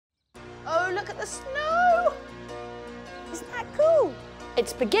look at the snow! Isn't that cool?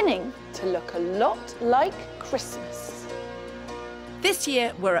 It's beginning to look a lot like Christmas. This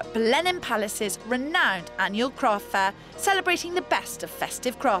year, we're at Blenheim Palace's renowned annual craft fair, celebrating the best of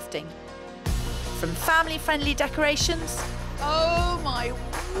festive crafting. From family-friendly decorations... Oh, my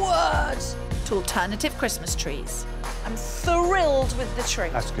word! ...to alternative Christmas trees. I'm thrilled with the tree.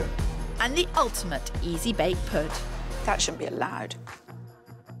 That's good. And the ultimate easy-bake pud. That shouldn't be allowed.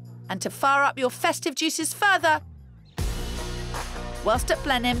 And to fire up your festive juices further, whilst at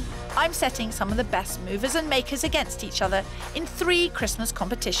Blenheim, I'm setting some of the best movers and makers against each other in 3 Christmas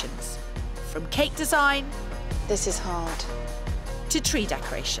competitions. From cake design... This is hard. ...to tree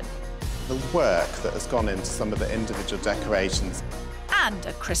decoration. The work that has gone into some of the individual decorations. And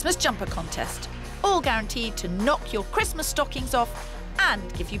a Christmas jumper contest, all guaranteed to knock your Christmas stockings off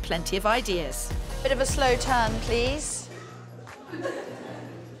and give you plenty of ideas. Bit of a slow turn, please.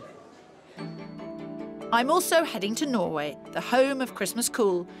 I'm also heading to Norway, the home of Christmas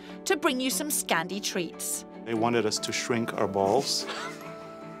cool, to bring you some Scandi treats. They wanted us to shrink our balls.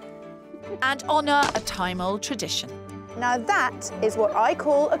 And honour a time-old tradition. Now that is what I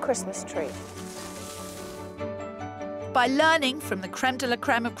call a Christmas tree. By learning from the creme de la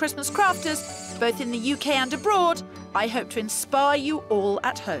creme of Christmas crafters, both in the UK and abroad, I hope to inspire you all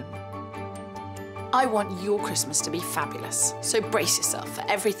at home. I want your Christmas to be fabulous, so brace yourself for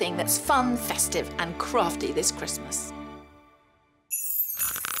everything that's fun, festive and crafty this Christmas.